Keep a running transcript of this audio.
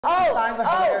Signs are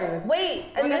hilarious. Wait,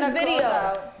 in this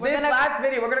video. This last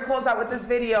video, we're gonna close out with this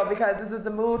video because this is the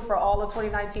mood for all of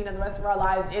 2019 and the rest of our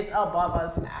lives. It's above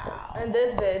us now. And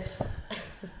this bitch.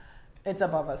 It's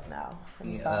above us now.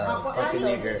 I'm sorry. Fucking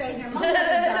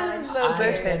nigger. So I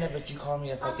understand it, but you called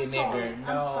me a fucking nigger.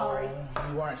 No,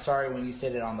 you weren't sorry when you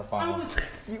said it on the phone.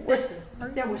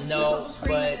 No,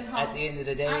 but at the end of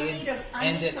the day,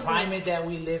 in the climate that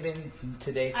we live in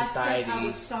today, society,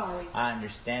 I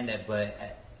understand that,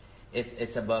 but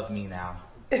it's above me now.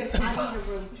 I need a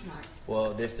room tonight.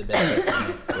 Well, there's the best person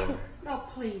next door. No,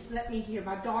 please, let me hear.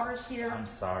 My daughter's here. I'm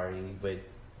sorry, but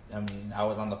I mean, I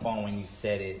was on the phone when you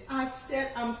said it. I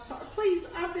said, I'm sorry. Please,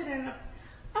 I've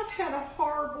had a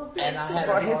horrible day. And I had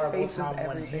a horrible time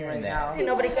when hearing that. Ain't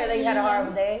nobody care that you had a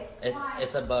horrible day.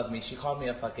 It's above me. She called me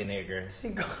a fucking nigger.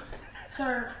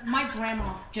 Sir, my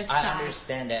grandma just died. I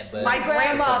understand that, but my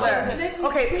grandmother.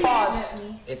 Okay, pause.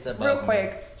 It's above real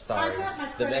quick. Me. Sorry.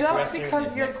 Just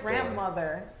because your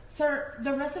grandmother. Sir,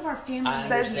 the rest of our family I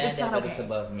understand that, but it's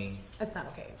above me. It's not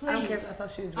okay. Please. I don't care. I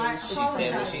thought she was really. She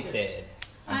said what she said.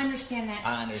 I understand that.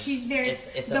 I understand. She's very.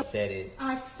 It's upset it.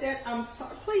 I said, I'm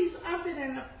sorry. Please, I've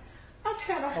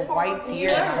had a horrible white tear.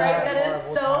 You're right. That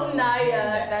is so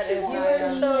Naya. That is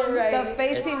Naya. So right. The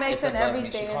face he makes and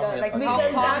everything. Like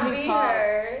because that be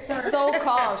her. So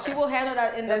calm. She will handle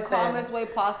that in the calmest way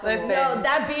possible. Yo,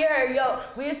 that be her. Yo,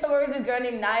 we used to work with a girl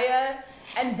named Naya.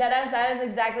 And that is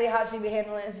exactly how she be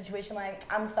handling the situation. Like,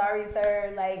 I'm sorry,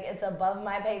 sir. Like, it's above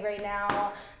my pay grade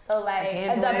now. So, like,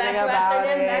 the best Western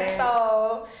is next,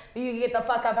 so you can get the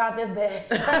fuck up out this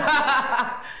bitch.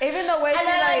 Even the way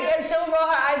and she'll roll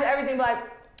her eyes and everything, be like,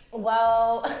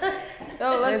 well.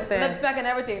 Lip smack and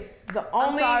everything. The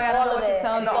only, I'm sorry, I don't know what to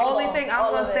tell you. The only thing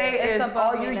I'm gonna say is,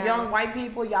 all you now. young white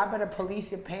people, y'all better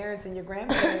police your parents and your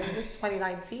grandparents. This is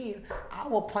 2019. I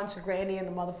will punch a granny in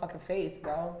the motherfucking face,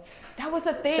 bro. That was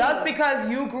the thing. Just because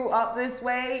you grew up this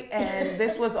way and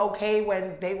this was okay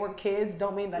when they were kids,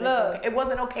 don't mean that it's okay. It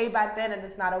wasn't okay back then, and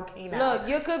it's not okay now. Look,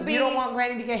 you could be. If you don't want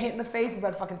granny to get hit in the face, you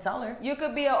better fucking tell her. You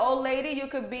could be an old lady. You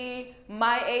could be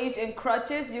my age in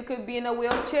crutches. You could be in a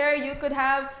wheelchair. You could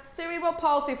have cerebral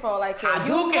palsy for all I care.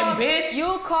 Bitch.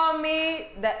 You call me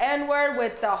the N-word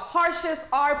with the harshest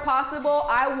R possible,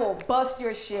 I will bust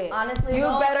your shit. Honestly, you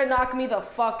better knock me the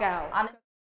fuck out.